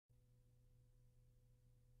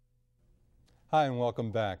Hi and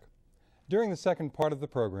welcome back. During the second part of the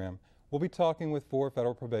program, we'll be talking with 4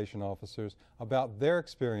 federal probation officers about their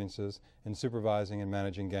experiences in supervising and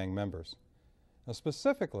managing gang members. Now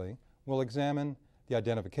specifically, we'll examine the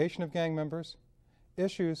identification of gang members,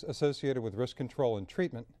 issues associated with risk control and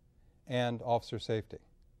treatment, and officer safety.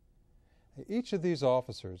 Each of these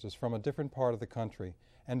officers is from a different part of the country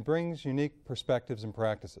and brings unique perspectives and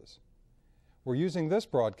practices. We're using this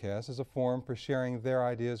broadcast as a forum for sharing their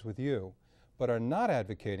ideas with you, but are not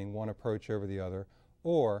advocating one approach over the other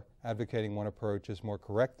or advocating one approach as more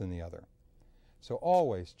correct than the other. So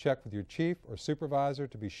always check with your chief or supervisor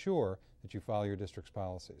to be sure that you follow your district's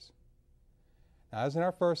policies. Now, as in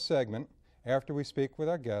our first segment, after we speak with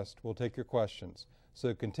our guest, we'll take your questions.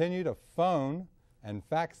 So continue to phone and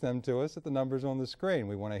fax them to us at the numbers on the screen.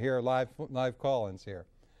 We want to hear live call-ins here.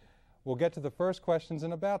 We'll get to the first questions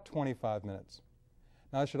in about 25 minutes.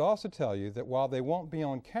 Now, I should also tell you that while they won't be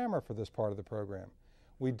on camera for this part of the program,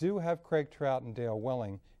 we do have Craig Trout and Dale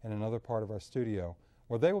Welling in another part of our studio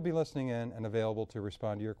where they will be listening in and available to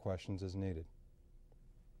respond to your questions as needed.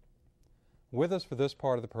 With us for this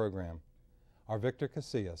part of the program are Victor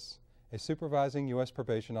Casillas, a supervising U.S.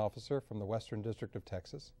 probation officer from the Western District of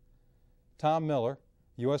Texas, Tom Miller,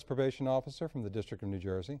 U.S. probation officer from the District of New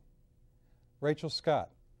Jersey, Rachel Scott,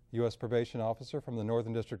 U.S. probation officer from the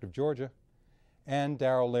Northern District of Georgia, and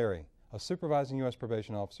Darrell Leary, a supervising U.S.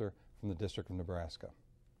 probation officer from the District of Nebraska.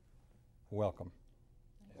 Welcome.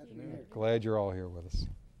 Glad you're all here with us.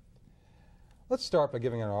 Let's start by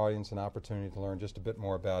giving our audience an opportunity to learn just a bit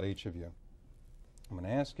more about each of you. I'm going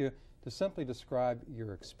to ask you to simply describe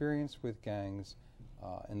your experience with gangs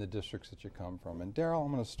in the districts that you come from. And Darrell,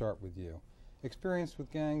 I'm going to start with you. Experience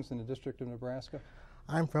with gangs in the District of Nebraska?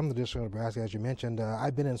 I'm from the District of Nebraska, as you mentioned.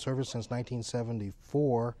 I've been in service since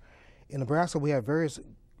 1974. In Nebraska, we have various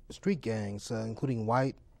street gangs, including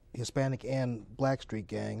white, Hispanic, and black street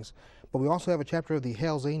gangs. But we also have a chapter of the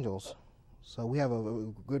Hells Angels. So we have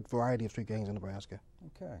a good variety of street gangs in Nebraska.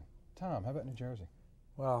 Okay. Tom, how about New Jersey?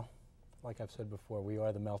 Well, like I've said before, we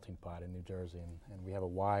are the melting pot in New Jersey, and we have a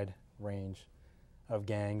wide range of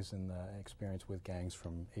gangs and experience with gangs,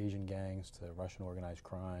 from Asian gangs to Russian organized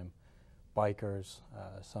crime, bikers,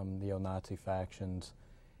 some neo-Nazi factions,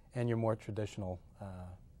 and your more traditional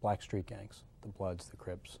black street gangs, the Bloods, the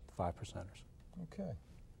Crips, the Five Percenters. Okay.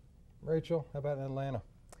 Rachel, how about Atlanta?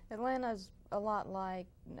 Atlanta's a lot like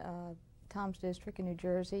Tom's district in New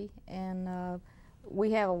Jersey, and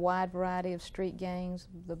we have a wide variety of street gangs,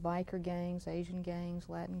 the biker gangs, Asian gangs,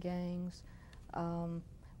 Latin gangs.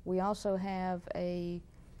 We also have a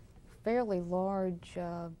fairly large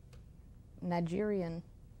Nigerian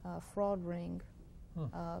fraud ring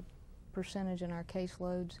percentage in our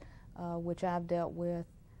caseloads, which I've dealt with,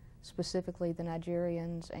 specifically the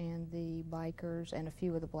Nigerians and the bikers and a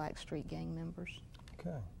few of the black street gang members.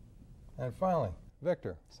 Okay. And finally,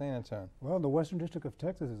 Victor, San Antonio. Well, the Western District of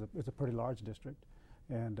Texas is a pretty large district,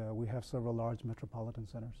 and we have several large metropolitan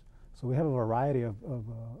centers. So we have a variety of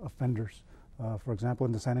offenders. For example,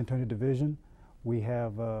 in the San Antonio Division, we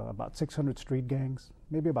have about 600 street gangs.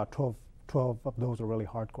 Maybe about 12 of those are really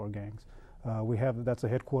hardcore gangs. That's the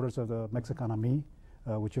headquarters of the Mexican Army,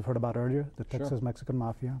 which you've heard about earlier, the Texas Mexican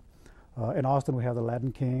Mafia. In Austin, we have the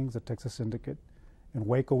Latin Kings, the Texas Syndicate. In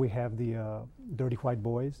Waco, we have the Dirty White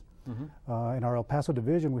Boys. In our El Paso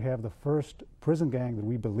division, we have the first prison gang that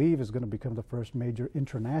we believe is going to become the first major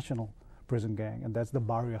international prison gang, and that's the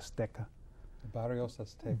Barrio Azteca. Barrio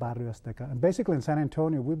Azteca. Barrio Azteca. And basically in San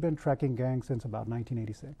Antonio, we've been tracking gangs since about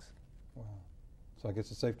 1986. Wow. So I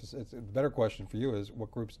guess it's safe to say, the better question for you is,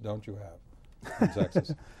 what groups don't you have in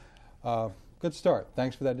Texas? Good start.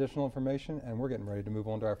 Thanks for that additional information, and we're getting ready to move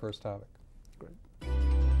on to our first topic. Great.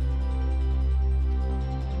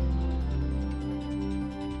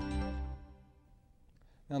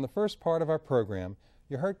 Now, in the first part of our program,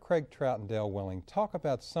 you heard Craig Trout and Dale Welling talk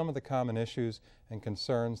about some of the common issues and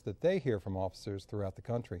concerns that they hear from officers throughout the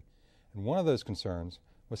country. And one of those concerns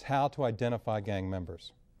was how to identify gang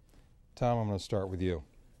members. Tom, I'm going to start with you.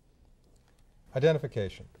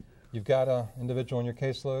 Identification. You've got an individual on your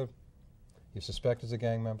caseload you suspect is a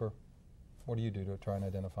gang member. What do you do to try and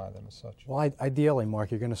identify them as such? Well, ideally,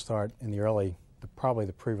 Mark, you're going to start in the probably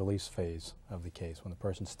the pre-release phase of the case, when the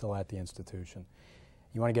person's still at the institution.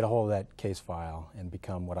 You want to get a hold of that case file and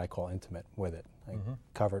become what I call intimate with it. Like,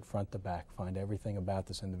 cover it front to back, find everything about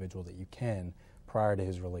this individual that you can prior to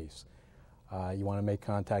his release. You want to make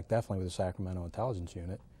contact definitely with the Sacramento Intelligence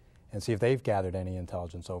Unit and see if they've gathered any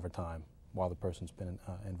intelligence over time while the person's been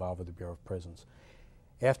involved with the Bureau of Prisons.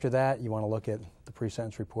 After that, you want to look at the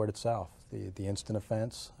pre-sentence report itself, the instant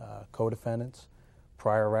offense, co-defendants,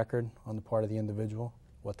 prior record on the part of the individual,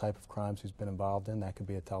 what type of crimes he's been involved in. That could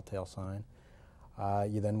be a telltale sign.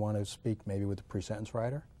 You then want to speak maybe with the pre-sentence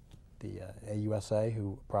writer, the AUSA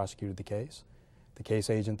who prosecuted the case, the case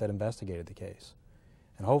agent that investigated the case.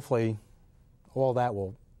 And hopefully all that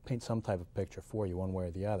will paint some type of picture for you one way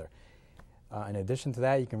or the other. In addition to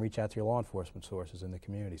that, you can reach out to your law enforcement sources in the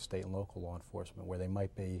community, state and local law enforcement, where they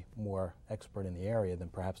might be more expert in the area than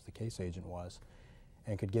perhaps the case agent was,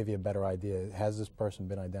 and could give you a better idea, has this person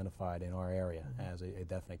been identified in our area as a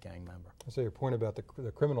definite gang member? So your point about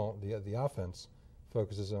the criminal, the offense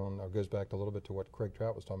focuses on, or goes back a little bit to what Craig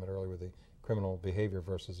Trout was talking about earlier with the criminal behavior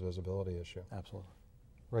versus visibility issue. Absolutely.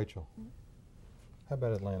 Rachel, how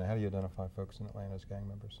about Atlanta? How do you identify folks in Atlanta as gang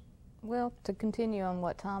members? Well, to continue on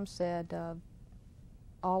what Tom said,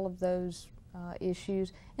 all of those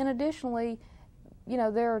issues, and additionally, you know,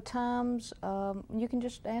 there are times you can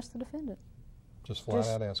just ask the defendant. Just flat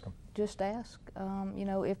out ask them. Just ask, you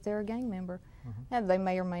know, if they're a gang member. And they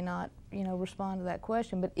may or may not, you know, respond to that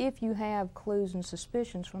question. But if you have clues and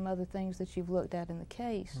suspicions from other things that you've looked at in the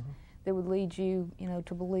case that would lead you, you know,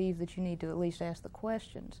 to believe that you need to at least ask the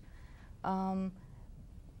questions.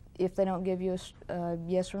 If they don't give you a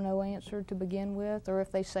yes or no answer to begin with, or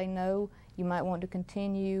if they say no, you might want to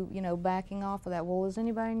continue, you know, backing off of that. Well, is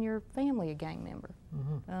anybody in your family a gang member?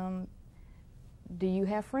 Do you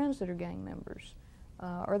have friends that are gang members?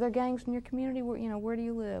 Are there gangs in your community? Where, you know, where do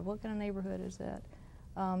you live? What kind of neighborhood is that?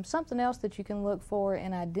 Something else that you can look for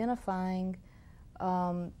in identifying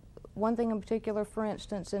one thing in particular, for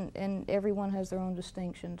instance, and everyone has their own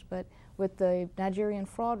distinctions, but with the Nigerian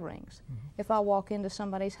fraud rings, if I walk into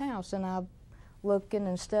somebody's house and I look, and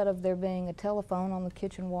instead of there being a telephone on the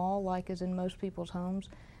kitchen wall like is in most people's homes,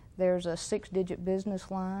 there's a 6-digit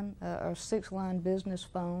business line, or 6-line business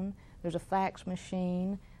phone, there's a fax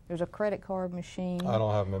machine, there's a credit card machine. I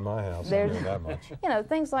don't have them in my house, I know that much. You know,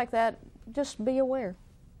 things like that, just be aware.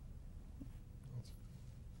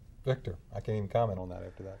 Victor, I can't even comment on that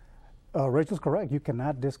after that. Rachel's correct. You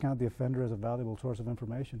cannot discount the offender as a valuable source of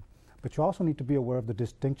information. But you also need to be aware of the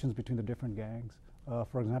distinctions between the different gangs.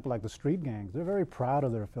 For example, like the street gangs, they're very proud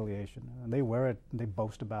of their affiliation. And they wear it, they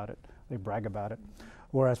boast about it, they brag about it.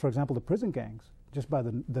 Whereas, for example, the prison gangs, just by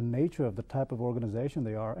the nature of the type of organization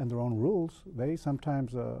they are and their own rules, they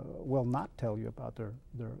sometimes will not tell you about their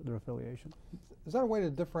affiliation. Is that a way to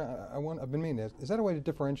I've been meaning is that a way to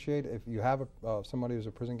differentiate if you have somebody who's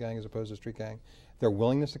a prison gang as opposed to a street gang, their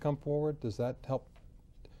willingness to come forward? Does that help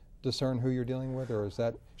discern who you're dealing with, or is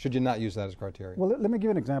that, should you not use that as criteria? Well, let me give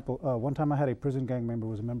you an example. One time I had a prison gang member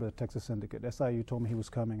who was a member of the Texas Syndicate. SIU told me he was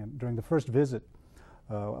coming, and during the first visit,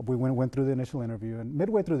 we went through the initial interview, and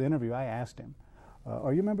midway through the interview, I asked him,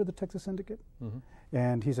 are you a member of the Texas Syndicate?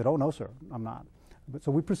 And he said, oh, no, sir, I'm not. But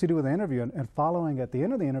so we proceeded with the interview, and following at the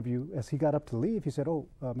end of the interview, as he got up to leave, he said, oh,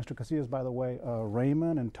 Mr. Casillas, by the way,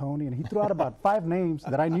 Raymond and Tony, and he threw out about 5 names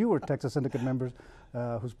that I knew were Texas Syndicate members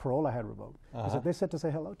whose parole I had revoked. He said, they said to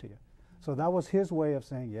say hello to you. So that was his way of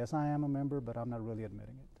saying, yes, I am a member, but I'm not really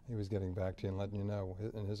admitting it. He was getting back to you and letting you know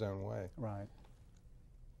in his own way. Right.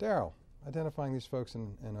 Darryl, identifying these folks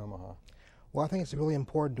in Omaha. Well, I think it's really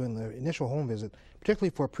important during the initial home visit,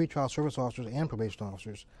 particularly for pretrial service officers and probation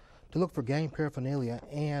officers, to look for gang paraphernalia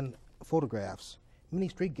and photographs. Many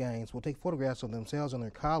street gangs will take photographs of themselves and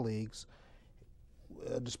their colleagues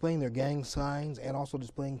displaying their gang signs and also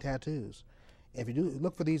displaying tattoos. If you do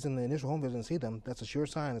look for these in the initial home visit and see them, that's a sure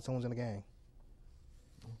sign that someone's in a gang.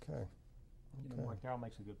 Okay. You know, Mark, Darryl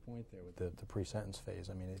makes a good point there with the pre-sentence phase.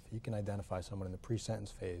 I mean, if you can identify someone in the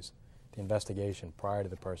pre-sentence phase, the investigation prior to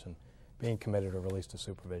the person being committed or released to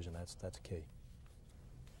supervision, that's key.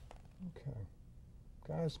 Okay.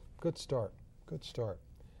 Guys, good start. Good start.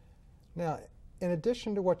 Now, in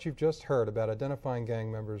addition to what you've just heard about identifying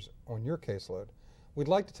gang members on your caseload, we'd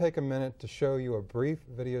like to take a minute to show you a brief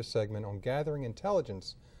video segment on gathering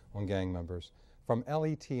intelligence on gang members from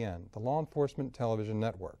LETN, the Law Enforcement Television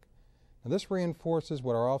Network. Now, this reinforces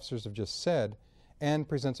what our officers have just said and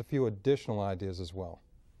presents a few additional ideas as well.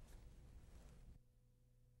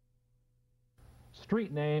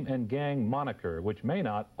 Street name and gang moniker, which may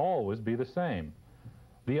not always be the same.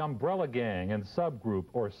 The umbrella gang and subgroup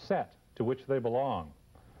or set to which they belong.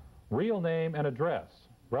 Real name and address,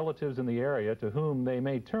 relatives in the area to whom they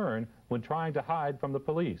may turn when trying to hide from the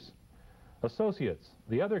police. Associates,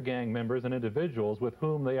 the other gang members and individuals with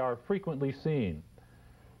whom they are frequently seen.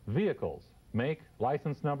 Vehicles, make,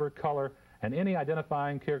 license number, color, and any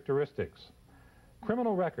identifying characteristics.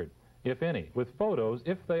 Criminal record, if any, with photos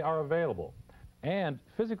if they are available. And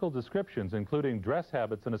physical descriptions, including dress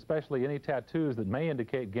habits and especially any tattoos that may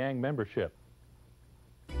indicate gang membership.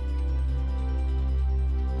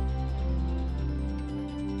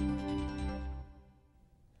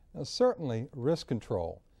 Now, certainly, risk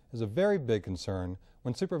control is a very big concern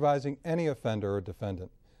when supervising any offender or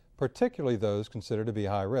defendant, particularly those considered to be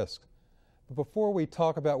high risk. But before we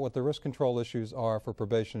talk about what the risk control issues are for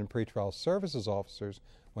probation and pretrial services officers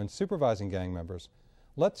when supervising gang members,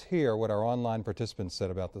 let's hear what our online participants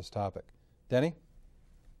said about this topic. Denny?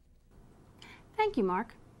 Thank you,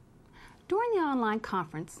 Mark. During the online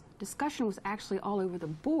conference, discussion was actually all over the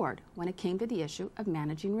board when it came to the issue of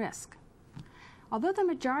managing risk. Although the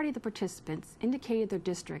majority of the participants indicated their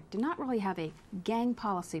district did not really have a gang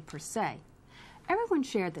policy per se, everyone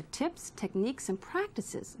shared the tips, techniques, and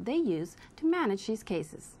practices they use to manage these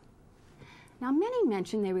cases. Now, many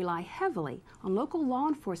mentioned they rely heavily on local law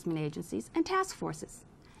enforcement agencies and task forces,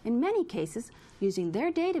 in many cases using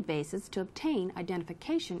their databases to obtain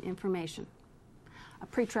identification information. A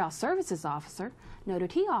pretrial services officer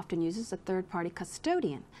noted he often uses a third-party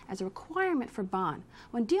custodian as a requirement for bond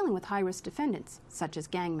when dealing with high-risk defendants, such as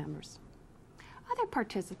gang members. Other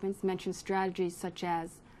participants mentioned strategies such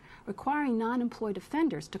as requiring non-employed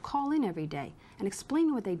offenders to call in every day and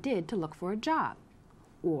explain what they did to look for a job,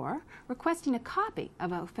 or requesting a copy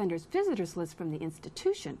of an offender's visitors list from the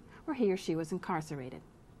institution where he or she was incarcerated.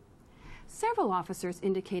 Several officers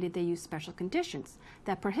indicated they use special conditions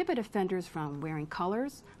that prohibit offenders from wearing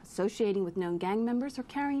colors, associating with known gang members, or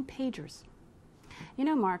carrying pagers. You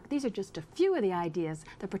know, Mark, these are just a few of the ideas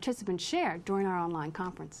that participants shared during our online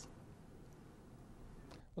conference.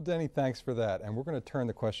 Well, Denny, thanks for that. And we're going to turn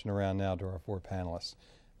the question around now to our four panelists.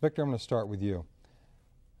 Victor, I'm going to start with you.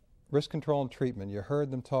 Risk control and treatment. You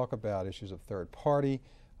heard them talk about issues of third party,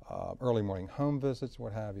 early morning home visits,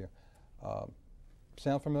 what have you.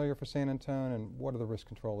 Sound familiar for San Antonio, and what are the risk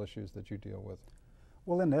control issues that you deal with?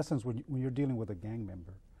 Well, in essence, when you're dealing with a gang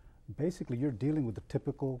member, basically you're dealing with the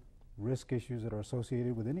typical risk issues that are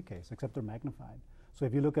associated with any case, except they're magnified. So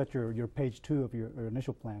if you look at your page 2 of your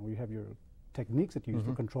initial plan, where you have your techniques that you use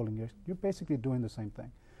for controlling it, you're basically doing the same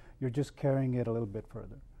thing. You're just carrying it a little bit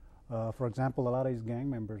further. For example, a lot of these gang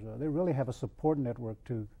members, they really have a support network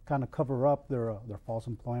to kind of cover up their false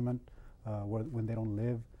employment when they don't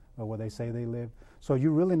live where they say they live. So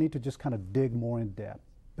you really need to just kind of dig more in depth.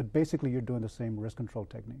 But basically, you're doing the same risk control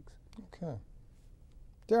techniques. Okay.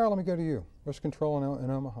 Darryl, let me go to you. Risk control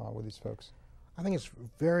in Omaha with these folks. I think it's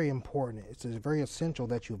very important. It's very essential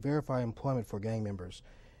that you verify employment for gang members.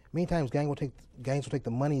 Many times gangs will take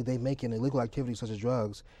the money they make in illegal activities such as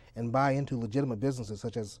drugs and buy into legitimate businesses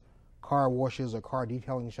such as car washes or car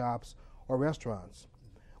detailing shops or restaurants.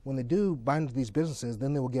 When they do buy into these businesses,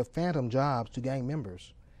 then they will give phantom jobs to gang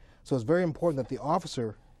members. So it's very important that the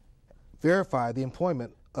officer verify the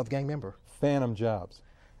employment of gang member. Phantom jobs.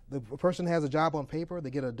 The person has a job on paper,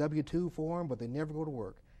 they get a W-2 form, but they never go to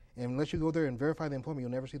work. And unless you go there and verify the employment,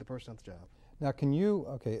 you'll never see the person at the job. Now, can you,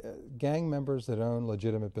 gang members that own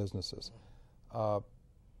legitimate businesses,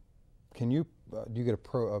 can you, do you get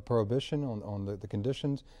a prohibition on the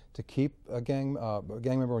conditions to keep a gang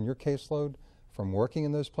member on your caseload from working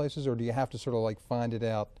in those places, or do you have to sort of like find it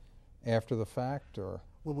out after the fact, or?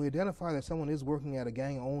 When we identify that someone is working at a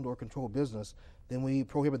gang-owned or controlled business, then we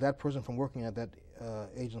prohibit that person from working at that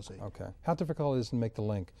agency. Okay. How difficult is it to make the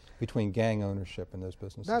link between gang ownership and those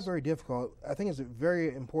businesses? Not very difficult. I think it's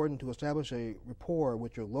very important to establish a rapport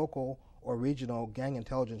with your local or regional gang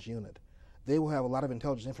intelligence unit. They will have a lot of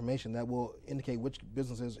intelligence information that will indicate which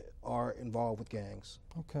businesses are involved with gangs.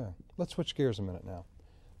 Okay. Let's switch gears a minute now.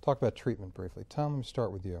 Talk about treatment briefly. Tom, let me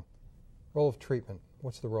start with you. Role of treatment.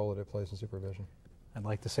 What's the role that it plays in supervision? I'd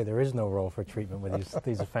like to say there is no role for treatment with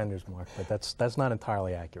these offenders, Mark, but that's not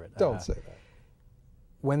entirely accurate. Don't say that.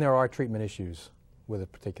 When there are treatment issues with a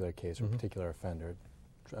particular case or a particular offender,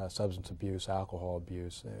 substance abuse, alcohol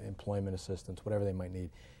abuse, employment assistance, whatever they might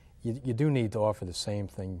need, you do need to offer the same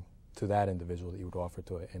thing to that individual that you would offer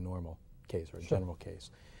to a normal case or a general case.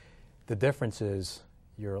 The difference is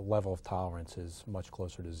your level of tolerance is much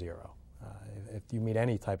closer to zero. If you meet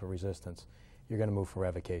any type of resistance, you're going to move for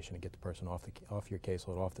revocation and get the person off your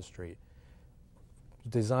caseload, off the street.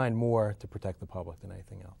 Designed more to protect the public than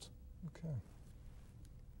anything else. Okay.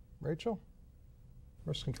 Rachel?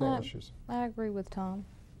 Risk control issues. I agree with Tom.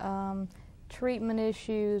 Treatment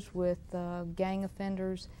issues with gang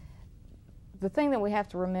offenders. The thing that we have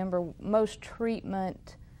to remember, most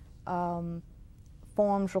treatment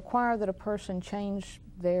forms require that a person change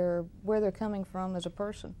where they're coming from as a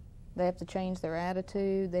person. They have to change their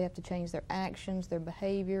attitude, they have to change their actions, their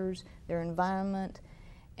behaviors, their environment.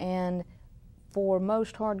 And for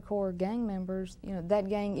most hardcore gang members, that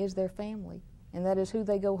gang is their family, and that is who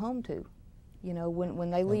they go home to. When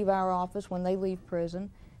they leave our office, when they leave prison,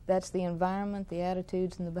 that's the environment, the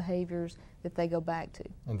attitudes, and the behaviors that they go back to.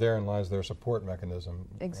 And therein lies their support mechanism.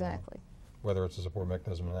 Exactly. Whether it's a support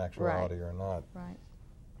mechanism in actuality or not. Right.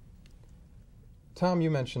 Tom,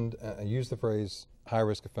 you mentioned, used the phrase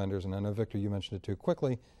high-risk offenders, and I know, Victor, you mentioned it too.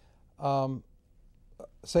 Quickly,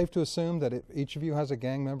 safe to assume that if each of you has a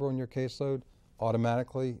gang member on your caseload,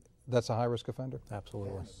 automatically that's a high-risk offender?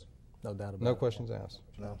 Absolutely. Yes. No doubt about it. No questions asked?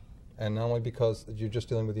 No. And not only because you're just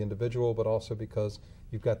dealing with the individual, but also because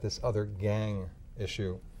you've got this other gang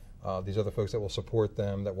issue, these other folks that will support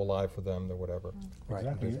them, that will lie for them, or whatever. Right.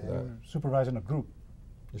 Exactly. You're supervising a group.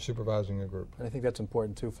 You're supervising a group. And I think that's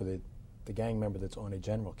important too for the gang member that's on a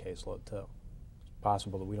general caseload too. It's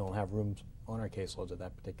possible that we don't have rooms on our caseloads at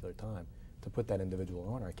that particular time to put that individual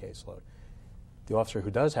on our caseload. The officer who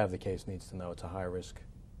does have the case needs to know it's a high-risk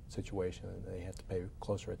situation and they have to pay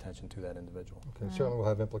closer attention to that individual. Okay, certainly will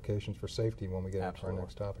have implications for safety when we get into our Absolutely.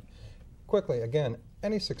 next topic. Quickly, again,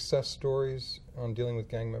 any success stories on dealing with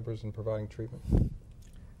gang members and providing treatment?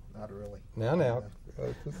 Not really. Now.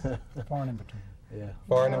 Far and in between. Yeah.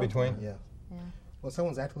 Far and in between? Yeah. Yeah. When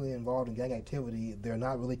someone's actively involved in gang activity, they're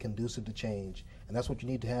not really conducive to change. And that's what you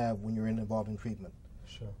need to have when you're involved in treatment.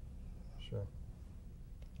 Sure, sure.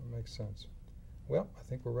 That makes sense. Well, I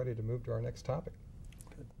think we're ready to move to our next topic.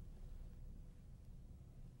 Good.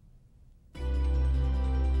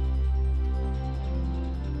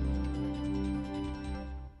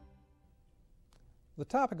 The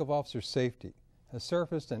topic of officer safety has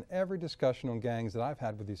surfaced in every discussion on gangs that I've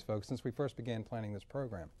had with these folks since we first began planning this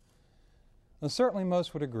program. Now, certainly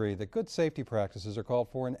most would agree that good safety practices are called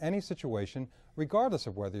for in any situation, regardless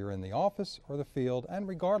of whether you're in the office or the field, and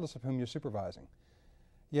regardless of whom you're supervising.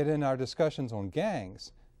 Yet in our discussions on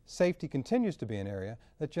gangs, safety continues to be an area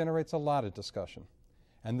that generates a lot of discussion.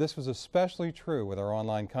 And this was especially true with our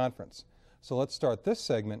online conference. So let's start this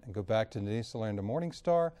segment and go back to Denise Orlando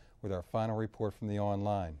Morningstar with our final report from the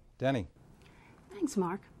online. Denny. Thanks,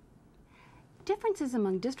 Mark. Differences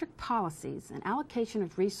among district policies and allocation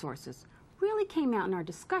of resources really came out in our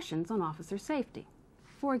discussions on officer safety.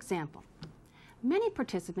 For example, many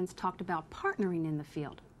participants talked about partnering in the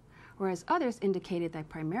field, whereas others indicated they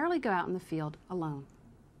primarily go out in the field alone.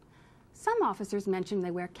 Some officers mentioned they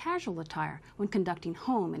wear casual attire when conducting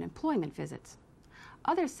home and employment visits.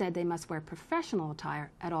 Others said they must wear professional attire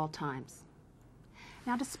at all times.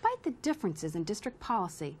 Now, despite the differences in district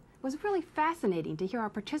policy, it was really fascinating to hear our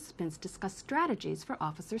participants discuss strategies for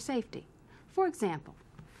officer safety. For example,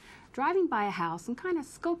 driving by a house and kind of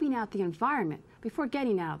scoping out the environment before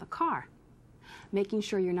getting out of the car, making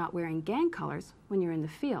sure you're not wearing gang colors when you're in the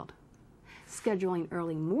field, scheduling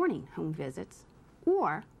early morning home visits,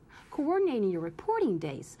 or coordinating your reporting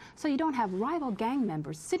days so you don't have rival gang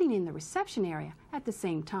members sitting in the reception area at the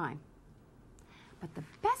same time. But the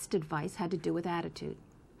best advice had to do with attitude.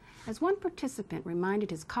 As one participant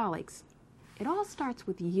reminded his colleagues, it all starts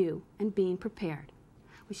with you and being prepared.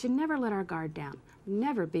 We should never let our guard down,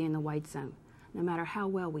 never be in the white zone, no matter how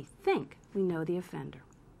well we think we know the offender.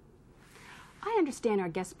 I understand our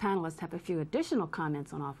guest panelists have a few additional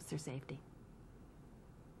comments on officer safety.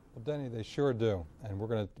 Well, Denny, they sure do. And we're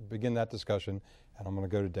going to begin that discussion, and I'm going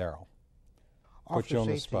to go to Darrell. Put you on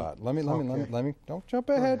the spot. Let me, don't jump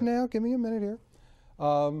ahead now. Give me a minute here.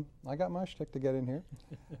 I got my shtick to get in here.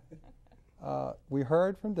 We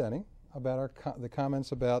heard from Denny about the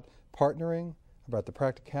comments about partnering, about the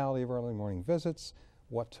practicality of early morning visits,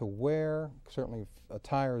 what to wear. Certainly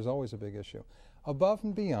attire is always a big issue. Above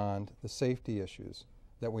and beyond the safety issues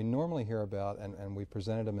that we normally hear about, and we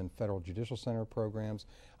presented them in Federal Judicial Center programs.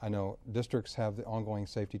 I know districts have the ongoing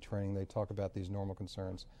safety training. They talk about these normal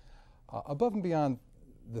concerns. Above and beyond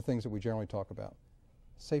the things that we generally talk about,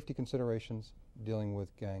 safety considerations dealing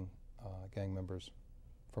with gang members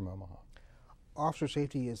from Omaha. Officer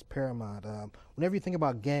safety is paramount. Whenever you think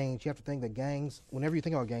about gangs, you have to think that whenever you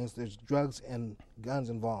think about gangs, there's drugs and guns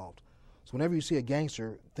involved. So whenever you see a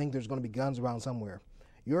gangster, think there's going to be guns around somewhere.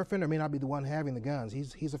 Your offender may not be the one having the guns.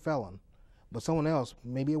 He's a felon. But someone else,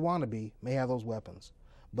 maybe a wannabe, may have those weapons.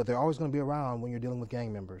 But they're always going to be around when you're dealing with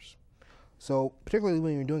gang members. So particularly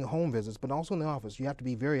when you're doing home visits, but also in the office, you have to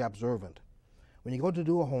be very observant. When you go to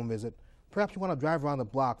do a home visit, perhaps you want to drive around the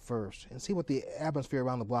block first and see what the atmosphere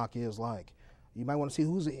around the block is like. You might want to see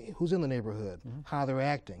who's in the neighborhood, how they're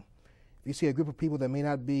acting. If you see a group of people that may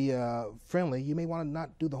not be friendly, you may want to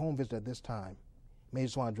not do the home visit at this time. You may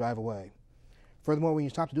just want to drive away. Furthermore, when you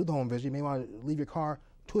stop to do the home visit, you may want to leave your car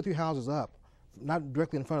 2 or 3 houses up, not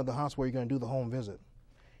directly in front of the house where you're going to do the home visit.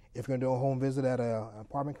 If you're going to do a home visit at an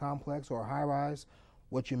apartment complex or a high-rise,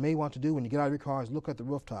 what you may want to do when you get out of your car is look at the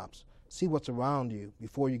rooftops. See what's around you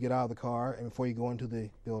before you get out of the car and before you go into the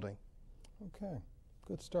building. Okay,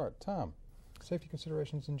 Good start. Tom, safety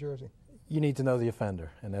considerations in Jersey. You need to know the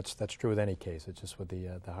offender, and that's true with any case. It's just with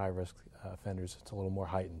the high-risk offenders, it's a little more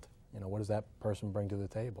heightened. You know, what does that person bring to the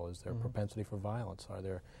table? Is there a propensity for violence? Are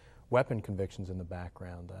there weapon convictions in the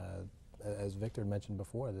background? As Victor mentioned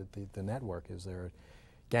before, the network, is there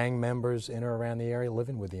gang members in or around the area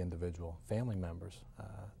living with the individual, family members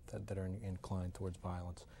that are inclined towards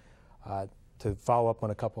violence? To follow up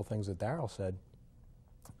on a couple of things that Darrell said,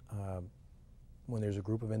 when there's a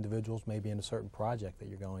group of individuals maybe in a certain project that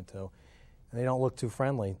you're going to, and they don't look too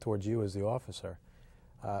friendly towards you as the officer,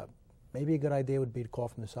 maybe a good idea would be to call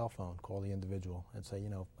from the cell phone, call the individual and say, you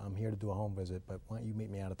know, I'm here to do a home visit, but why don't you meet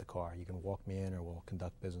me out at the car? You can walk me in or we'll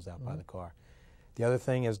conduct business out by the car. The other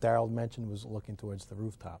thing, as Darrell mentioned, was looking towards the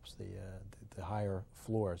rooftops, the higher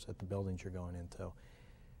floors at the buildings you're going into.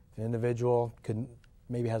 If an individual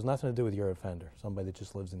maybe has nothing to do with your offender, somebody that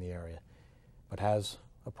just lives in the area, but has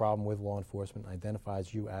a problem with law enforcement,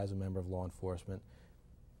 identifies you as a member of law enforcement,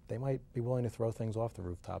 they might be willing to throw things off the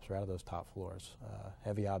rooftops or out of those top floors,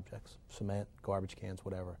 heavy objects, cement, garbage cans,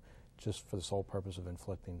 whatever, just for the sole purpose of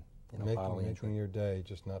inflicting, you know, bodily injury. Making your day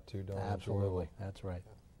just not too darn Absolutely, enjoyable. that's right.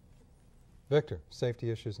 Victor,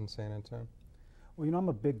 safety issues in San Antonio? Well, you know, I'm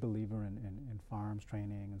a big believer in firearms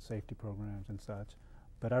training and safety programs and such,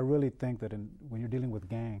 but I really think that when you're dealing with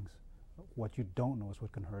gangs, what you don't know is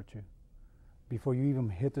what can hurt you. Before you even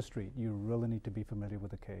hit the street, you really need to be familiar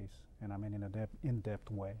with the case, and I mean in an in-depth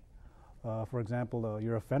way. For example,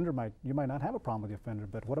 your offender you might not have a problem with the offender,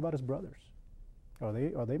 but what about his brothers? Are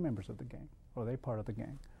they members of the gang? Are they part of the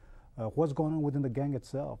gang? What's going on within the gang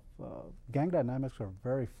itself? Gang dynamics are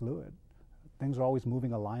very fluid. Things are always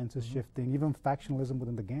moving, alliances shifting, even factionalism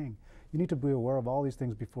within the gang. You need to be aware of all these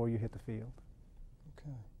things before you hit the field.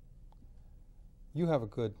 Okay. You have a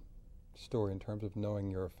good story in terms of knowing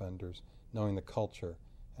your offenders, knowing the culture.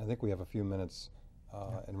 I think we have a few minutes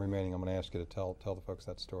and remaining. I'm going to ask you to tell the folks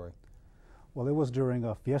that story. Well, it was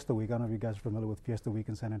during Fiesta Week. I don't know if you guys are familiar with Fiesta Week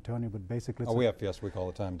in San Antonio, but basically we have Fiesta Week all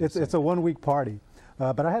the time. It's a one-week party.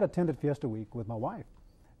 But I had attended Fiesta Week with my wife,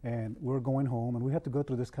 and we were going home, and we had to go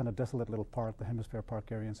through this kind of desolate little park, the Hemisphere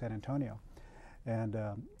Park area in San Antonio. And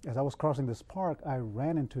as I was crossing this park, I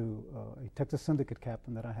ran into a Texas syndicate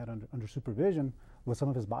captain that I had under supervision with some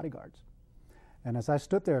of his bodyguards. And as I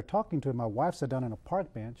stood there talking to him, my wife sat down on a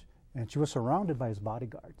park bench, and she was surrounded by his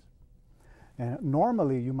bodyguards. And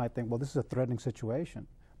normally you might think, well, this is a threatening situation,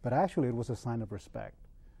 but actually it was a sign of respect.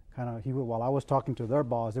 While I was talking to their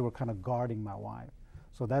boss, they were kind of guarding my wife.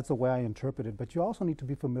 So that's the way I interpret it. But you also need to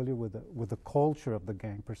be familiar with the culture of the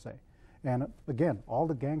gang per se. And again, all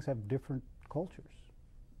the gangs have different cultures.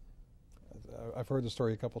 I've heard the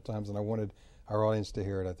story a couple times, and I wanted our audience to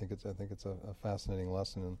hear it. I think it's a fascinating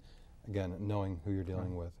lesson, and again, knowing who you're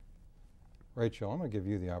dealing with. Rachel, I'm going to give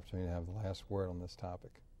you the opportunity to have the last word on this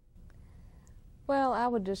topic. Well, I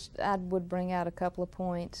would bring out a couple of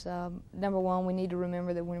points. Number one, we need to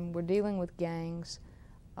remember that when we're dealing with gangs,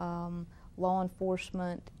 law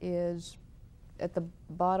enforcement is at the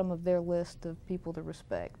bottom of their list of people to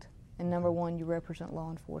respect. And number one, you represent law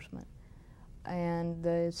enforcement. And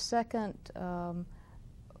the second,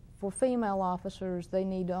 for female officers, they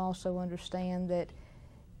need to also understand that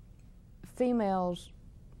females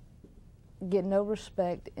get no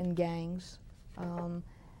respect in gangs.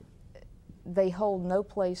 They hold no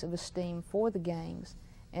place of esteem for the gangs,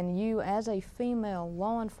 and you as a female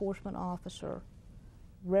law enforcement officer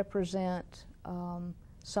represent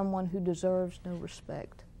someone who deserves no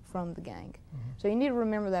respect from the gang. So you need to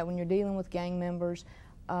remember that when you're dealing with gang members.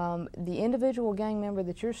 The individual gang member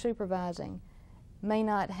that you're supervising may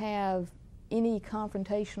not have any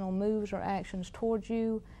confrontational moves or actions towards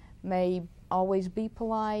you, may always be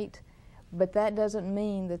polite, but that doesn't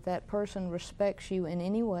mean that that person respects you in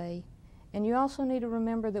any way. And you also need to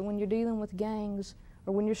remember that when you're dealing with gangs,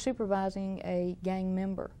 or when you're supervising a gang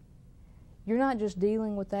member, you're not just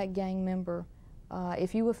dealing with that gang member.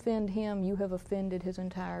 If you offend him, you have offended his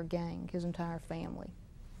entire gang, his entire family.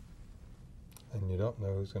 And you don't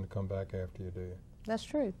know who's going to come back after you, do you? That's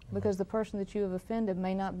true, because the person that you have offended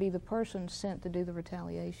may not be the person sent to do the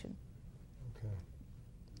retaliation.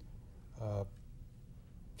 Okay.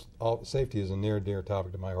 Safety is a near and dear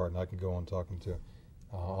topic to my heart, and I can go on talking to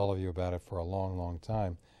all of you about it for a long, long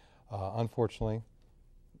time. Unfortunately,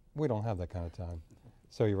 we don't have that kind of time.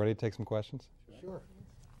 So you ready to take some questions? Sure.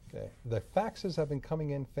 Okay. The faxes have been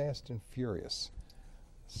coming in fast and furious.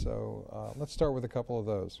 So let's start with a couple of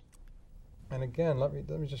those. And again, let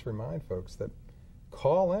me just remind folks that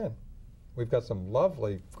call in. We've got some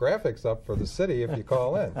lovely graphics up for the city if you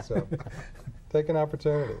call in. So take an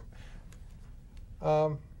opportunity.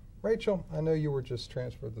 Rachel, I know you were just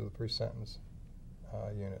transferred to the pre-sentence.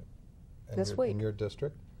 unit This week. in your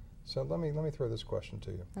district. So let me throw this question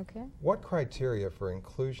to you. Okay. What criteria for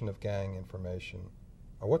inclusion of gang information,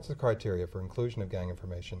 or what's the criteria for inclusion of gang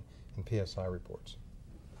information in PSI reports?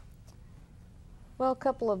 Well, a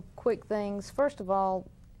couple of quick things. First of all,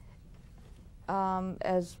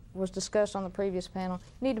 as was discussed on the previous panel,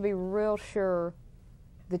 you need to be real sure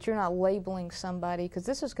that you're not labeling somebody, because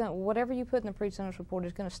this is going, whatever you put in the pre-sentence report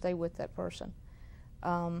is going to stay with that person.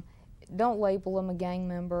 Don't label them a gang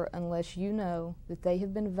member unless you know that they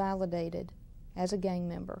have been validated as a gang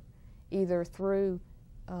member, either through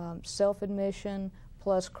self-admission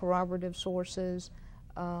plus corroborative sources,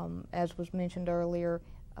 as was mentioned earlier.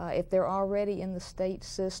 If they're already in the state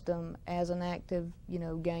system as an active,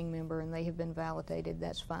 gang member and they have been validated,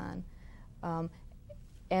 that's fine.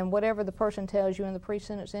 And whatever the person tells you in the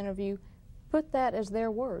pre-sentence interview, put that as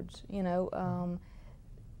their words.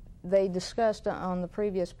 They discussed on the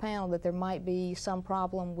previous panel that there might be some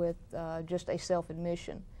problem with just a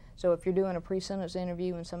self-admission. So if you're doing a pre-sentence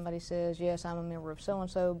interview and somebody says, yes, I'm a member of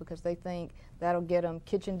so-and-so, because they think that'll get them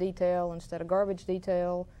kitchen detail instead of garbage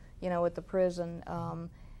detail, at the prison,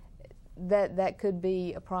 that could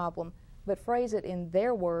be a problem. But phrase it in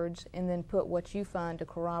their words and then put what you find to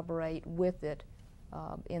corroborate with it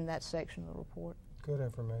in that section of the report. Good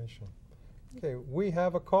information. Okay, we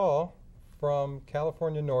have a call from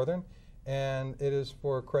California Northern, and it is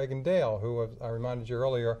for Craig and Dale, who I reminded you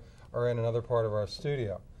earlier are in another part of our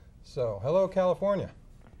studio. So, hello, California.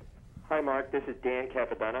 Hi, Mark. This is Dan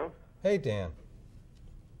Capodanno. Hey, Dan.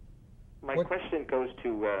 My question goes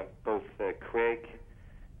to both Craig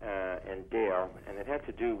and Dale, and it had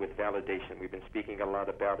to do with validation. We've been speaking a lot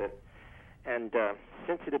about it. And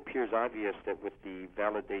since it appears obvious that with the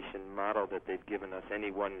validation model that they've given us,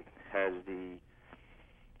 anyone has the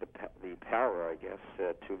power, I guess,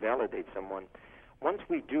 to validate someone. Once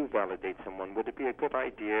we do validate someone, would it be a good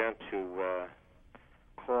idea to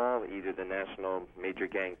call either the National Major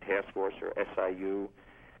Gang Task Force or SIU,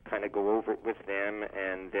 kind of go over it with them,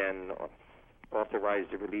 and then authorize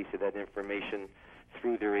the release of that information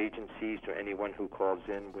through their agencies to anyone who calls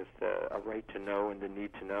in with a right to know and the need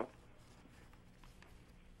to know?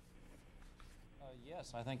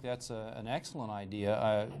 Yes, I think that's an excellent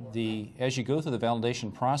idea. As you go through the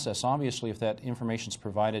validation process, obviously if that information is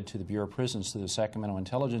provided to the Bureau of Prisons through the Sacramento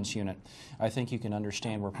Intelligence Unit, I think you can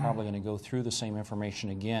understand we're probably going to go through the same information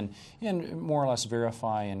again and more or less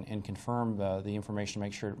verify and confirm the information to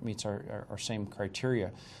make sure it meets our same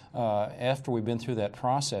criteria. After we've been through that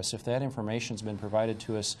process, if that information has been provided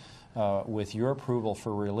to us with your approval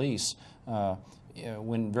for release,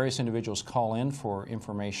 when various individuals call in for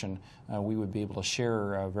information, we would be able to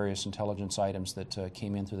share various intelligence items that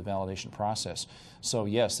came in through the validation process. So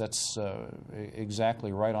yes, that's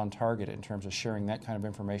exactly right on target in terms of sharing that kind of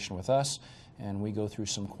information with us, and we go through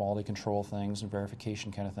some quality control things and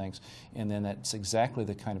verification kind of things, and then that's exactly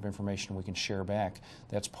the kind of information we can share back.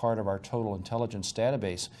 That's part of our total intelligence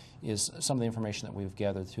database, is some of the information that we've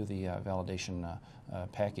gathered through the validation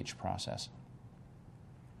package process.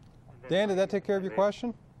 Dan, did that take care of your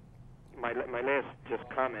question? My last just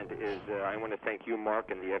comment is I want to thank you,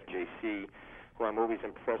 Mark, and the FJC, who I'm always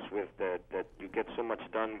impressed with, that you get so much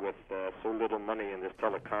done with so little money, and this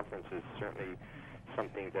teleconference is certainly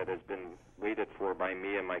something that has been waited for by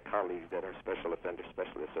me and my colleagues that are special offender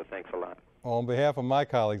specialists, so thanks a lot. On behalf of my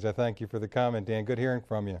colleagues, I thank you for the comment, Dan. Good hearing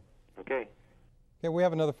from you. Okay. Okay, we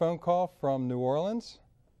have another phone call from New Orleans.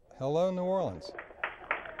 Hello, New Orleans.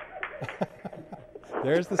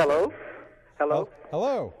 There's the... Hello? Hello?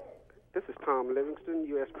 Hello. This is Tom Livingston,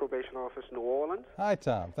 U.S. Probation Office, New Orleans. Hi,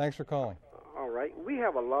 Tom. Thanks for calling. All right. We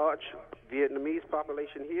have a large Vietnamese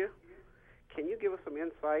population here. Can you give us some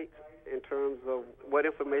insight in terms of what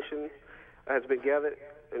information has been gathered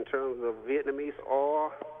in terms of Vietnamese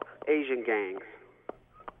or Asian gangs?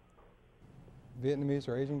 Vietnamese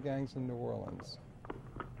or Asian gangs in New Orleans.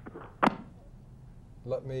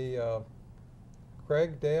 Let me,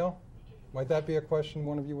 Craig, Dale, might that be a question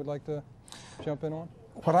one of you would like to jump in on?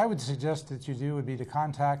 What I would suggest that you do would be to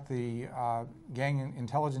contact the Gang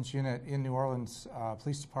Intelligence Unit in New Orleans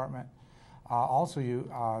Police Department. Also, you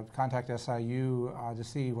contact SIU to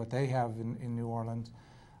see what they have in New Orleans.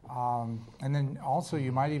 And then also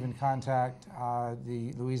you might even contact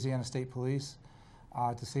the Louisiana State Police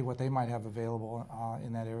to see what they might have available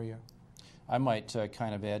in that area. I might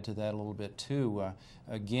kind of add to that a little bit too.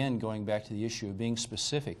 Again, going back to the issue of being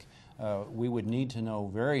specific, we would need to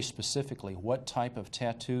know very specifically what type of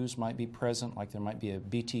tattoos might be present, like there might be a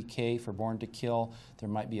BTK for Born to Kill, there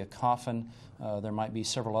might be a coffin, there might be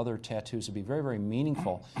several other tattoos that would be very, very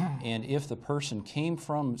meaningful. And if the person came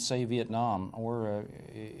from, say, Vietnam, or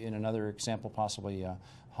in another example, possibly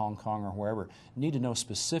Hong Kong or wherever, need to know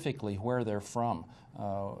specifically where they're from.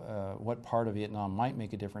 What part of Vietnam might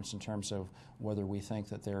make a difference in terms of whether we think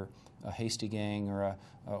that they're a hasty gang or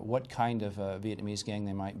what kind of Vietnamese gang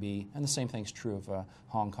they might be. And the same thing's true of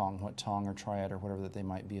Hong Kong, what Tong or Triad or whatever that they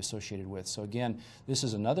might be associated with. So again, this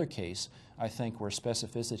is another case, I think, where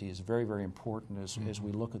specificity is very, very important as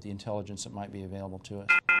we look at the intelligence that might be available to us.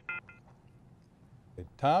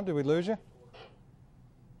 Tom, did we lose you?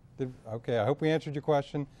 Okay, I hope we answered your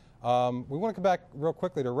question. We want to come back real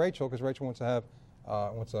quickly to Rachel, because Rachel wants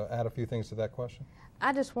to add a few things to that question.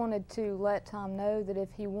 I just wanted to let Tom know that if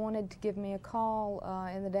he wanted to give me a call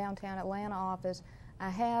in the downtown Atlanta office, I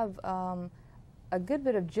have a good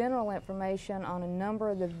bit of general information on a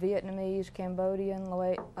number of the Vietnamese, Cambodian,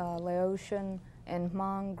 Laotian, and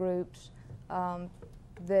Hmong groups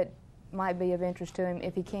that might be of interest to him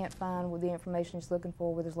if he can't find the information he's looking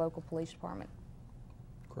for with his local police department.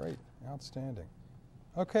 Great, outstanding.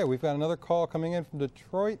 Okay, we've got another call coming in from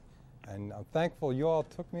Detroit, and I'm thankful you all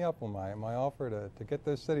took me up on my offer to get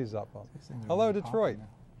those cities up. Hello, Detroit.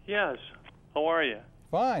 Yes, how are you?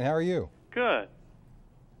 Fine, how are you? Good.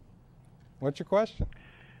 What's your question?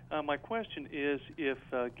 My question is, if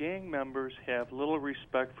gang members have little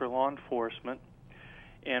respect for law enforcement,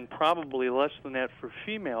 and probably less than that for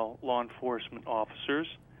female law enforcement officers,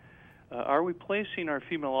 are we placing our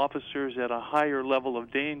female officers at a higher level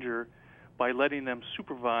of danger by letting them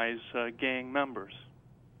supervise gang members?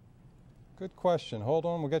 Good question. Hold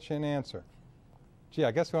on, we'll get you an answer. Gee,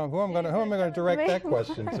 I guess who am I going to direct that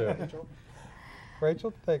question to?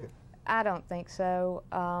 Rachel, take it. I don't think so.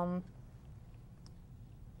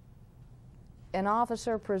 An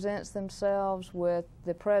officer presents themselves with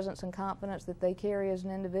the presence and confidence that they carry as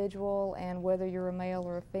an individual, and whether you're a male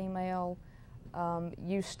or a female,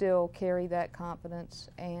 you still carry that confidence.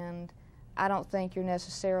 And I don't think you're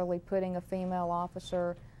necessarily putting a female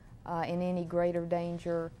officer in any greater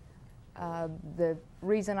danger. The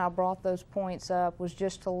reason I brought those points up was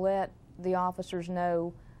just to let the officers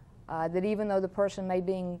know that even though the person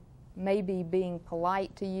may be being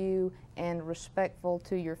polite to you and respectful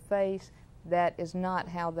to your face, that is not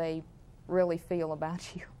how they really feel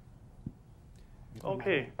about you.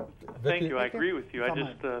 Okay, thank you. I agree with you. I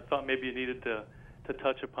just thought maybe you needed to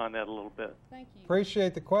touch upon that a little bit. Thank you.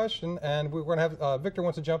 Appreciate the question, and we're going to have Victor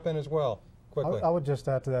wants to jump in as well, quickly. I would just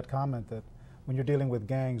add to that comment that when you're dealing with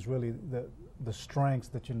gangs, really the strengths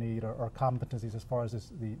that you need are competencies as far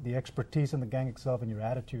as the expertise in the gang itself and your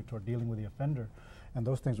attitude toward dealing with the offender, and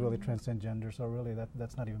those things really transcend gender. So really,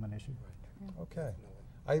 that's not even an issue. Right. Okay.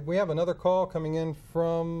 We have another call coming in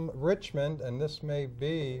from Richmond, and this may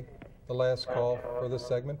be the last call for this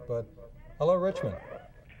segment, but hello, Richmond.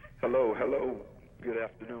 Hello. Good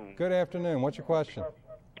afternoon. Good afternoon. What's your question?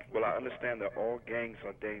 Well, I understand that all gangs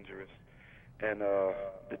are dangerous, and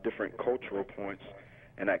the different cultural points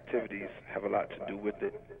and activities have a lot to do with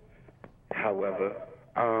it. However,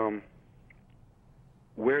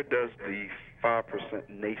 where does the 5%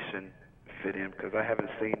 nation fit in? Because I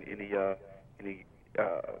haven't seen any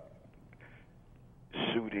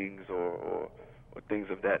shootings or things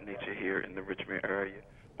of that nature here in the Richmond area.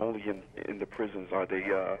 Only in the prisons are they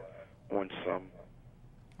on some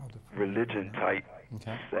religion type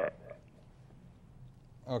set.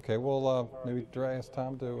 Okay, we'll maybe ask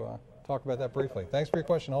Tom to talk about that briefly. Thanks for your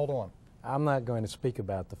question. Hold on. I'm not going to speak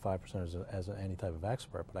about the 5% as any type of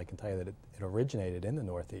expert, but I can tell you that it originated in the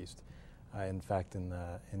Northeast. In fact, in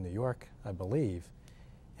New York, I believe.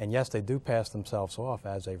 And yes, they do pass themselves off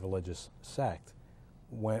as a religious sect.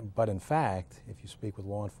 But in fact, if you speak with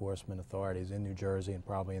law enforcement authorities in New Jersey and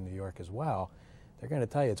probably in New York as well, they're going to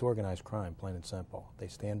tell you it's organized crime, plain and simple. They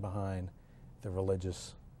stand behind the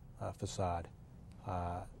religious facade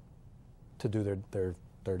to do their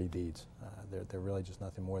dirty deeds. They're really just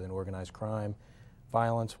nothing more than organized crime,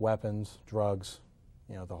 violence, weapons, drugs,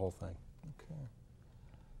 the whole thing.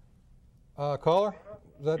 Okay. Caller,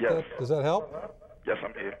 Yes. Does that help? Yes,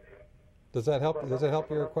 I'm here. Does that help? Does that help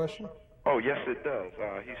your question? Oh, yes, it does.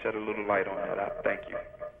 He shed a little light on that. Thank you.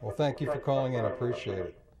 Well, thank you for calling in. I appreciate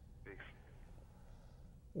it.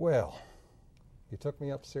 Well, you took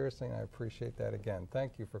me up seriously, and I appreciate that again.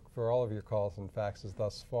 Thank you for all of your calls and faxes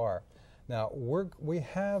thus far. Now, we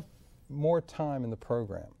have more time in the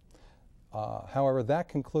program. However, that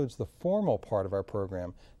concludes the formal part of our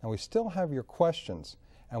program. Now, we still have your questions,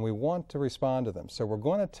 and we want to respond to them. So we're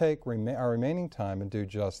going to take our remaining time and do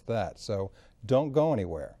just that. So don't go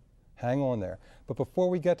anywhere. Hang on there. But before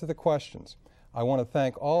we get to the questions, I want to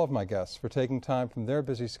thank all of my guests for taking time from their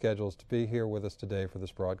busy schedules to be here with us today for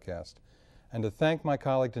this broadcast, and to thank my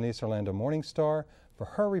colleague Denise Orlando Morningstar for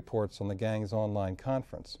her reports on the Gangs Online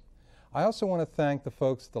Conference. I also want to thank the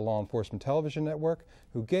folks at the Law Enforcement Television Network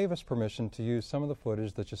who gave us permission to use some of the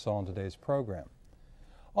footage that you saw in today's program.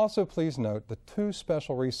 Also, please note the two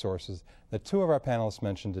special resources that two of our panelists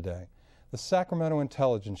mentioned today: the Sacramento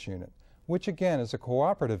Intelligence Unit, which again is a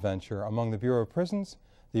cooperative venture among the Bureau of Prisons,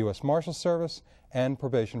 the U.S. Marshals Service, and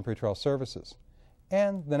Probation Pretrial Services,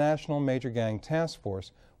 and the National Major Gang Task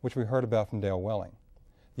Force, which we heard about from Dale Welling.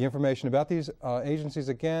 The information about these agencies,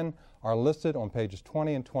 again, are listed on pages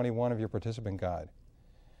 20 and 21 of your participant guide.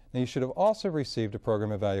 Now, you should have also received a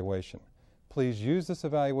program evaluation. Please use this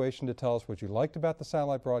evaluation to tell us what you liked about the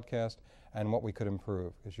satellite broadcast and what we could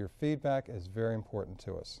improve, because your feedback is very important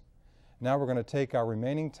to us. Now we're going to take our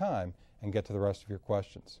remaining time and get to the rest of your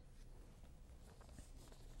questions.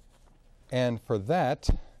 And for that,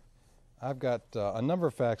 I've got a number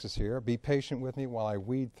of faxes here. Be patient with me while I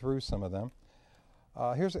weed through some of them.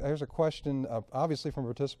 Here's a question, obviously from a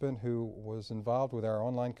participant who was involved with our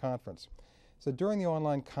online conference. So during the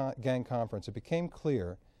online gang conference, it became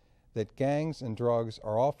clear that gangs and drugs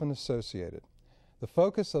are often associated. The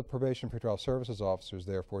focus of probation pretrial services officers,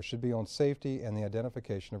 therefore, should be on safety and the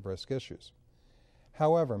identification of risk issues.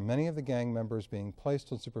 However, many of the gang members being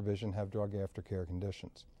placed on supervision have drug aftercare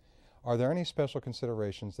conditions. Are there any special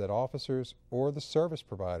considerations that officers or the service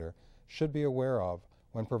provider should be aware of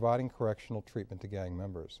when providing correctional treatment to gang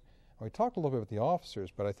members? And we talked a little bit with the officers,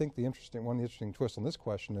 but I think one of the interesting twists on this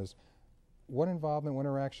question is, what involvement, what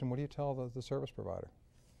interaction, what do you tell the service provider?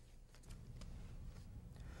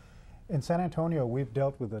 In San Antonio, we've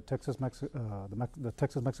dealt with the Texas Mexican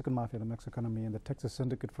Mafia, the Mexiconomy, and the Texas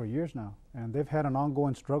Syndicate for years now, and they've had an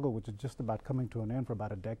ongoing struggle which is just about coming to an end for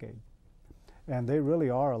about a decade. And they really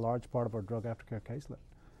are a large part of our drug aftercare caseload.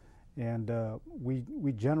 And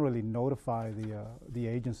we generally notify the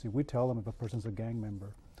agency. We tell them if a person's a gang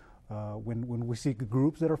member. When we see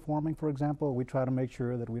groups that are forming, for example, we try to make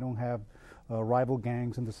sure that we don't have rival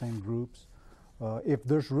gangs in the same groups. If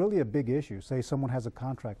there's really a big issue, say someone has a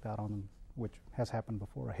contract out on them, which has happened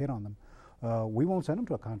before, a hit on them, we won't send them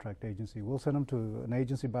to a contract agency. We'll send them to an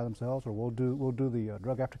agency by themselves, or we'll do the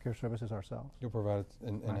drug aftercare services ourselves. You'll provide it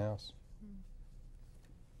in-house.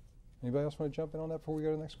 Anybody else want to jump in on that before we go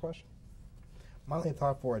to the next question? My only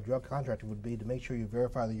thought for a drug contractor would be to make sure you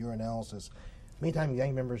verify the urinalysis. Many times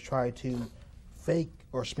gang members try to fake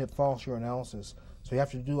or submit false urinalysis, so you have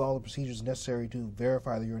to do all the procedures necessary to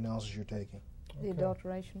verify the urinalysis you're taking. The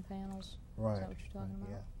adulteration panels. Right. Is that what you're talking about?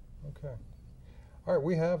 Yeah. Okay. All right,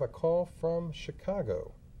 we have a call from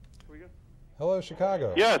Chicago. Here we go. Hello,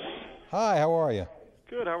 Chicago. Yes. Hi, how are you?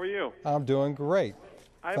 Good, how are you? I'm doing great.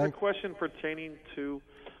 I have a question pertaining to,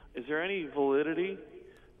 is there any validity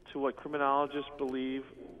to what criminologists believe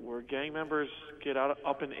where gang members get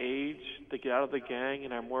up in age, they get out of the gang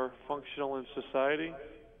and are more functional in society?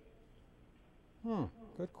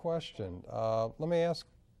 Good question. Let me ask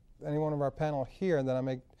any one of our panel here, and then I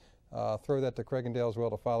may throw that to Craig and Dale as well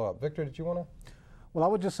to follow up. Victor, did you want to? Well, I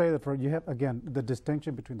would just say that you have, again, the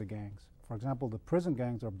distinction between the gangs. For example, the prison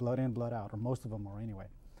gangs are blood in, blood out, or most of them are anyway.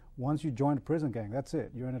 Once you join a prison gang, that's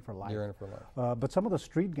it. You're in it for life. You're in it for life. But some of the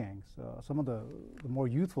street gangs, some of the more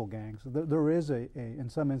youthful gangs, there is in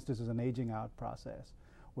some instances, an aging out process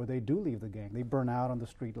where they do leave the gang. They burn out on the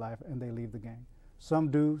street life and they leave the gang.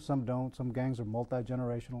 Some do, some don't. Some gangs are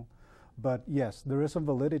multi-generational. But yes, there is some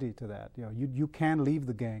validity to that. You know, you can leave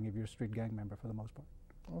the gang if you're a street gang member for the most part.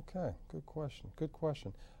 Okay, good question. Good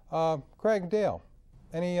question. Craig, Dale,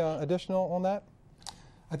 any additional on that?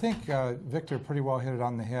 I think Victor pretty well hit it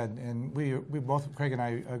on the head, and we both, Craig and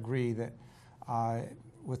I, agree that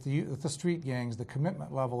with the street gangs, the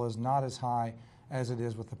commitment level is not as high as it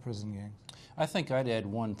is with the prison gangs. I think I'd add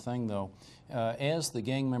one thing, though. As the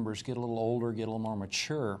gang members get a little older, get a little more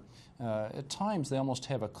mature, at times they almost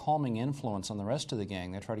have a calming influence on the rest of the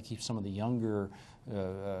gang. They try to keep some of the younger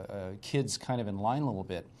kids kind of in line a little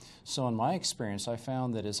bit. So in my experience, I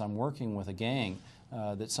found that as I'm working with a gang,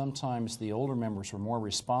 that sometimes the older members were more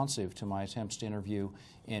responsive to my attempts to interview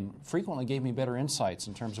and frequently gave me better insights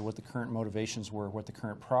in terms of what the current motivations were, what the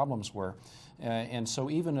current problems were. And so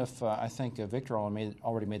even if I think Victor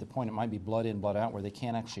already made the point, it might be blood in, blood out, where they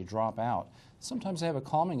can't actually drop out, sometimes they have a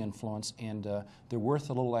calming influence, and they're worth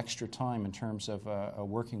a little extra time in terms of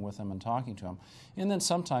working with them and talking to them. And then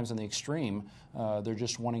sometimes in the extreme, they're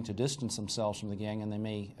just wanting to distance themselves from the gang, and they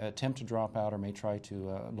may attempt to drop out or may try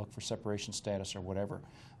to look for separation status or whatever.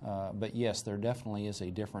 But yes, there definitely is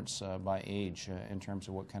a difference by age in terms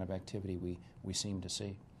of what kind of activity we seem to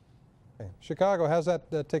see. Okay. Chicago, how's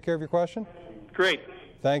that take care of your question? Great.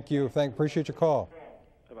 Thank you. Appreciate your call.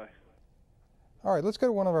 Bye-bye. All right, let's go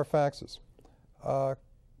to one of our faxes. A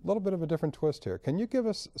little bit of a different twist here. Can you give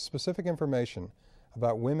us specific information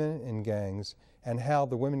about women in gangs and how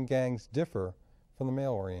the women gangs differ from the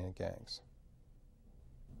male-oriented gangs?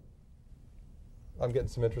 I'm getting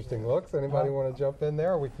some interesting looks. Anybody want to jump in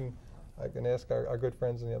there? Or I can ask our good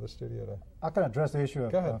friends in the other studio to. I can address the issue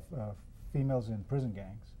of females in prison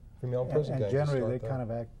gangs. Female in prison gangs. And generally, they kind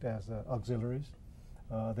of act as auxiliaries.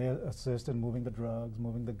 They assist in moving the drugs,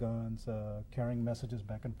 moving the guns, carrying messages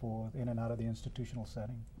back and forth in and out of the institutional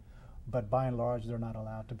setting. But by and large, they're not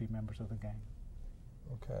allowed to be members of the gang.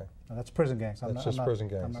 Okay. Now, that's prison gangs. That's just prison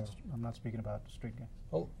gangs. I'm not speaking about street gangs.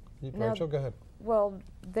 Oh, Rachel, go ahead. Well,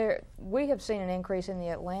 we have seen an increase in the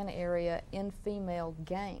Atlanta area in female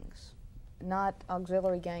gangs, not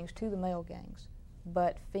auxiliary gangs to the male gangs,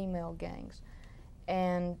 but female gangs.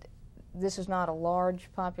 And this is not a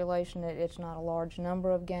large population, it's not a large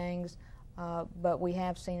number of gangs, but we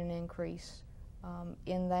have seen an increase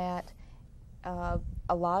in that.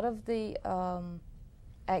 A lot of the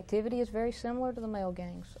activity is very similar to the male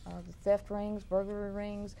gangs. The theft rings, burglary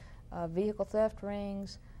rings, vehicle theft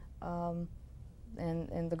rings, and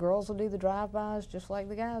the girls will do the drive-bys just like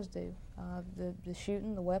the guys do. The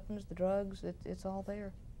shooting, the weapons, the drugs, it's all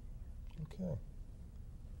there. Okay.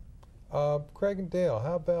 Craig and Dale,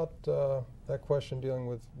 how about that question dealing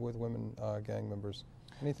with women gang members?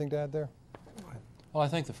 Anything to add there? Well, I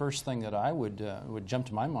think the first thing that I would jump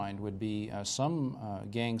to my mind would be some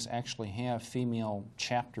gangs actually have female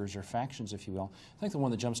chapters or factions, if you will. I think the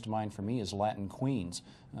one that jumps to mind for me is Latin Queens,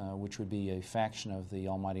 which would be a faction of the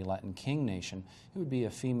almighty Latin King Nation. It would be a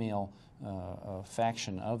female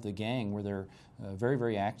faction of the gang where they're very,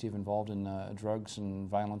 very active, involved in drugs and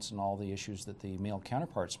violence and all the issues that the male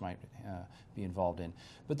counterparts might be involved in.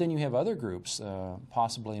 But then you have other groups,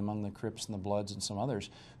 possibly among the Crips and the Bloods and some others,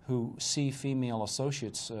 who see female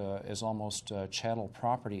associates as almost chattel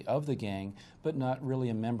property of the gang, but not really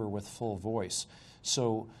a member with full voice.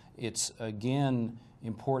 So it's, again,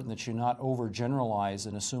 important that you not overgeneralize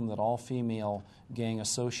and assume that all female gang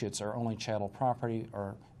associates are only chattel property,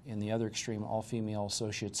 or in the other extreme, all female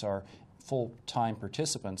associates are full-time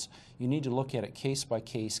participants. You need to look at it case by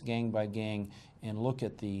case, gang by gang, and look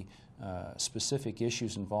at the specific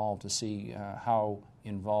issues involved to see how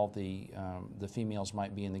involved the females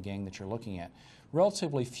might be in the gang that you're looking at.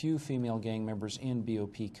 Relatively few female gang members in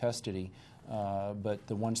BOP custody, but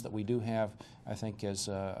the ones that we do have, I think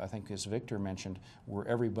as Victor mentioned, were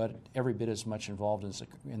every bit as much involved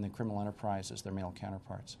in the criminal enterprise as their male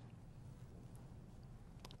counterparts.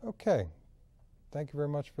 Okay. Thank you very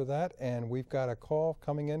much for that. And we've got a call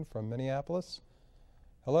coming in from Minneapolis.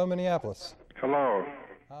 Hello, Minneapolis. Hello.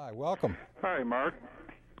 Hi, welcome. Hi, Mark.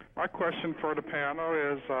 My question for the panel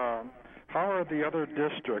is, how are the other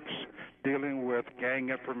districts dealing with gang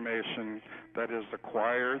information that is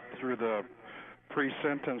acquired through the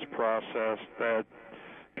pre-sentence process that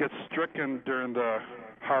gets stricken during the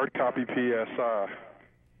hard copy PSI?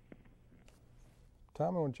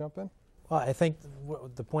 Tom, you want to jump in? Well, I think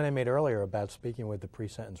the point I made earlier about speaking with the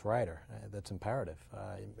pre-sentence writer, that's imperative.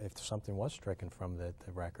 If something was stricken from the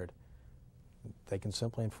record, they can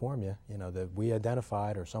simply inform you, that we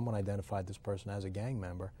identified or someone identified this person as a gang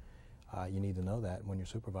member. You need to know that when you're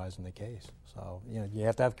supervising the case. So, you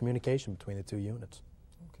have to have communication between the two units.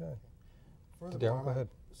 Okay. Furthermore, go ahead.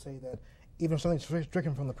 Say that even if something's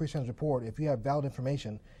stricken from the pre-sentence report, if you have valid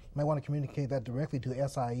information, you might want to communicate that directly to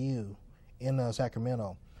SIU in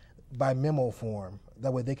Sacramento by memo form.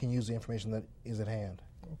 That way they can use the information that is at hand.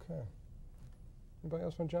 Okay. Anybody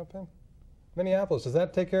else want to jump in? Minneapolis, does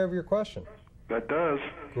that take care of your question? That does.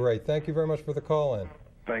 Great. Thank you very much for the call in.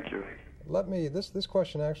 Thank you. This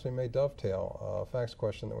question actually may dovetail a fax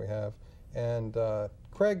question that we have. And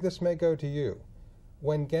Craig, this may go to you.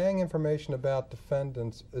 When gang information about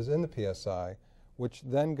defendants is in the PSI, which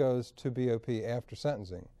then goes to BOP after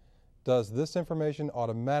sentencing, does this information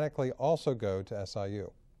automatically also go to SIU?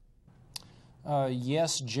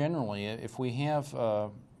 Yes, generally. If we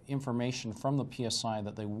have information from the PSI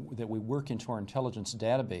that we work into our intelligence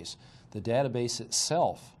database, the database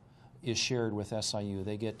itself is shared with SIU.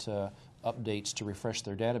 They get updates to refresh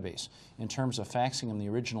their database. In terms of faxing them the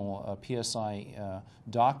original PSI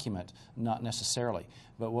document, not necessarily.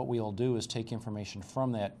 But what we'll do is take information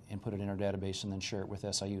from that and put it in our database and then share it with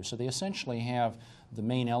SIU. So they essentially have the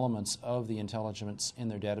main elements of the intelligence in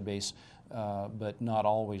their database, but not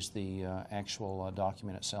always the actual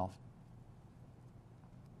document itself.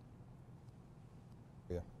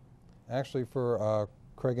 Yeah. Actually, for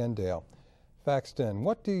Craig and Dale, faxed in,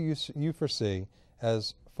 what do you foresee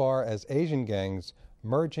as far as Asian gangs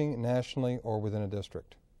merging nationally or within a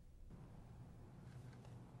district?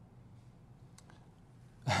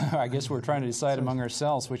 I guess we're trying to decide among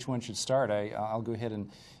ourselves which one should start. I'll go ahead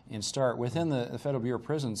and start. Within the Federal Bureau of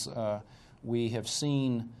Prisons, we have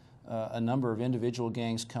seen a number of individual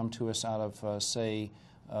gangs come to us out of, say,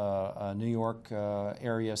 a New York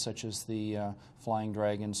area, such as the Flying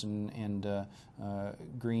Dragons and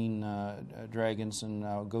Green Dragons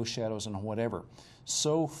and Ghost Shadows and whatever.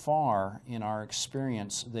 So far, in our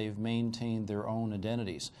experience, they've maintained their own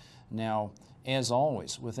identities. Now, as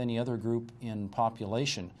always, with any other group in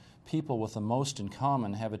population, people with the most in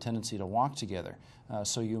common have a tendency to walk together.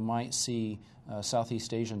 So you might see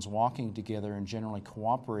Southeast Asians walking together and generally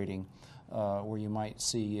cooperating, where you might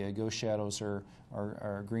see Ghost Shadows or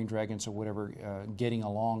Green Dragons or whatever getting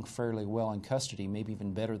along fairly well in custody, maybe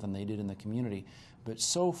even better than they did in the community. But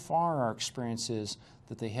so far our experience is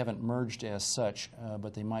that they haven't merged as such,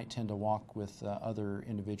 but they might tend to walk with other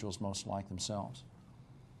individuals most like themselves.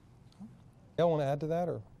 You want to add to that,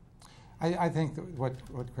 or? I think that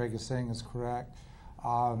what Craig is saying is correct.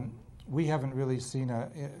 We haven't really seen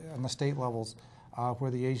on the state levels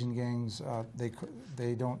where the Asian gangs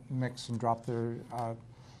they don't mix and drop their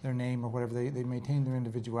name or whatever. They maintain their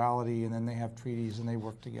individuality, and then they have treaties and they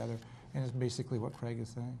work together. And it's basically what Craig is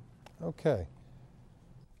saying. Okay.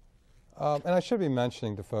 And I should be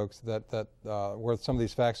mentioning to folks that where some of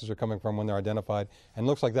these faxes are coming from when they're identified, and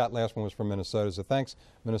looks like that last one was from Minnesota, so thanks,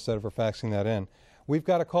 Minnesota, for faxing that in. We've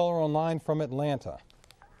got a caller online from Atlanta.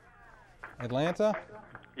 Atlanta?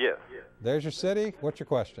 Yes. There's your city. What's your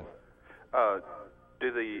question? Do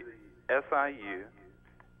the SIU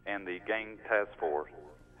and the Gang Task Force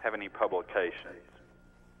have any publications?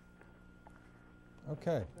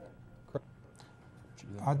 Okay.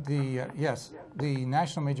 Yes, the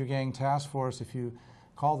National Major Gang Task Force, if you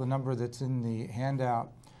call the number that's in the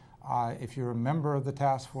handout, if you're a member of the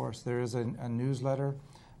task force, there is a newsletter.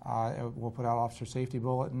 We'll put out officer safety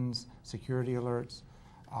bulletins, security alerts,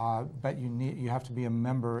 but you have to be a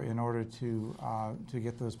member in order to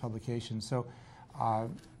get those publications. So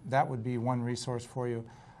that would be one resource for you.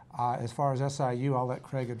 As far as SIU, I'll let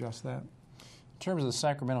Craig address that. In terms of the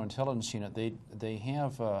Sacramento Intelligence Unit, they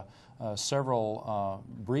have several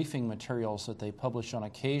briefing materials that they publish on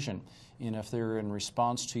occasion, and if they're in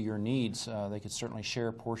response to your needs, they could certainly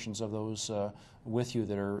share portions of those with you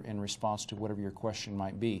that are in response to whatever your question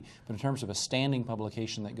might be. But in terms of a standing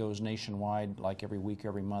publication that goes nationwide, like every week,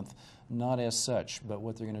 every month, not as such, but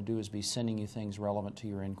what they're going to do is be sending you things relevant to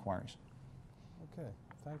your inquiries. Okay,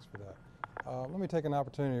 thanks for that. Let me take an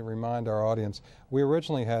opportunity to remind our audience, we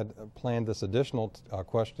originally had planned this additional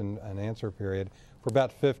question and answer period for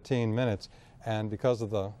about 15 minutes, and because of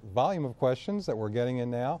the volume of questions that we're getting in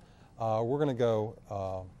now, we're going to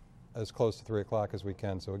go as close to 3 o'clock as we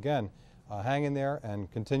can. So again, hang in there and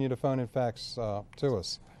continue to phone and fax to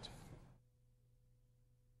us.